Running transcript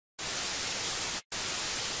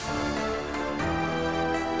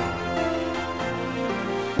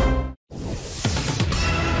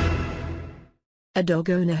A dog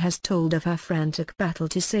owner has told of her frantic battle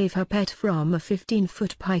to save her pet from a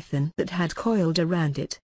 15-foot python that had coiled around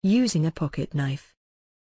it, using a pocket knife.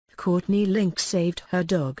 Courtney Link saved her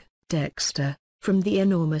dog, Dexter, from the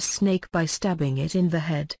enormous snake by stabbing it in the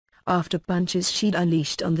head, after punches she'd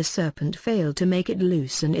unleashed on the serpent failed to make it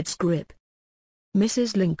loosen its grip.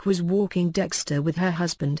 Mrs. Link was walking Dexter with her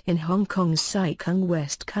husband in Hong Kong's Sai Kung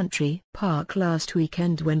West Country Park last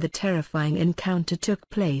weekend when the terrifying encounter took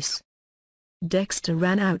place. Dexter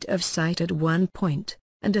ran out of sight at one point,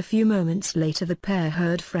 and a few moments later the pair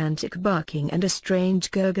heard frantic barking and a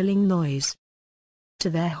strange gurgling noise.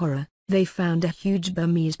 To their horror, they found a huge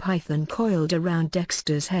Burmese python coiled around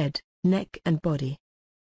Dexter's head, neck and body.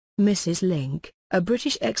 Mrs. Link, a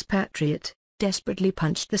British expatriate, desperately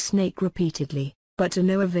punched the snake repeatedly, but to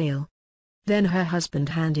no avail. Then her husband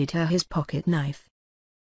handed her his pocket knife.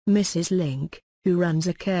 Mrs. Link, who runs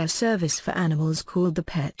a care service for animals called the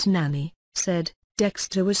Pet Nanny, said,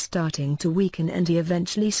 "Dexter was starting to weaken and he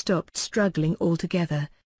eventually stopped struggling altogether.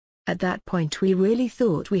 At that point we really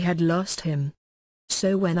thought we had lost him.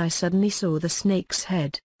 So when I suddenly saw the snake's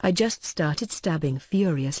head, I just started stabbing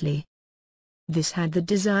furiously. This had the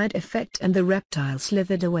desired effect and the reptile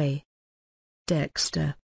slithered away."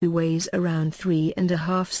 Dexter, who weighs around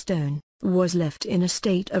 3.5 stone, was left in a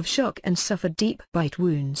state of shock and suffered deep bite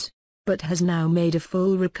wounds, but has now made a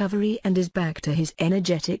full recovery and is back to his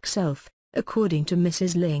energetic self, according to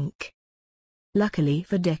Mrs. Link. Luckily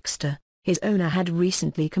for Dexter, his owner had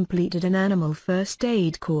recently completed an animal first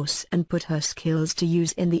aid course and put her skills to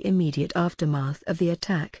use in the immediate aftermath of the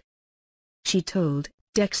attack. She told,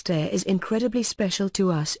 "Dexter is incredibly special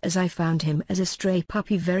to us as I found him as a stray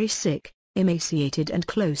puppy very sick, emaciated and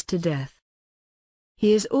close to death.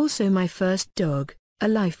 He is also my first dog, a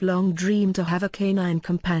lifelong dream to have a canine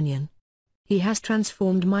companion. He has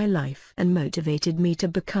transformed my life and motivated me to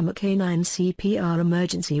become a canine CPR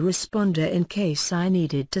emergency responder in case I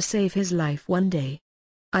needed to save his life one day.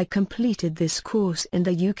 I completed this course in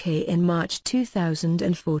the UK in March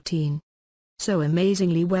 2014. So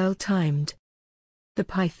amazingly well timed." The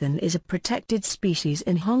python is a protected species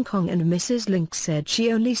in Hong Kong and Mrs. Link said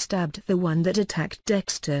she only stabbed the one that attacked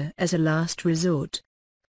Dexter as a last resort.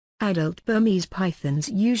 Adult Burmese pythons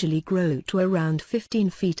usually grow to around 15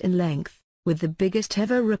 feet in length, with the biggest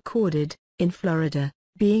ever recorded, in Florida,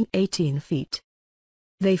 being 18 feet.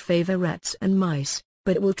 They favor rats and mice,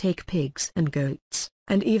 but will take pigs and goats,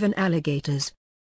 and even alligators,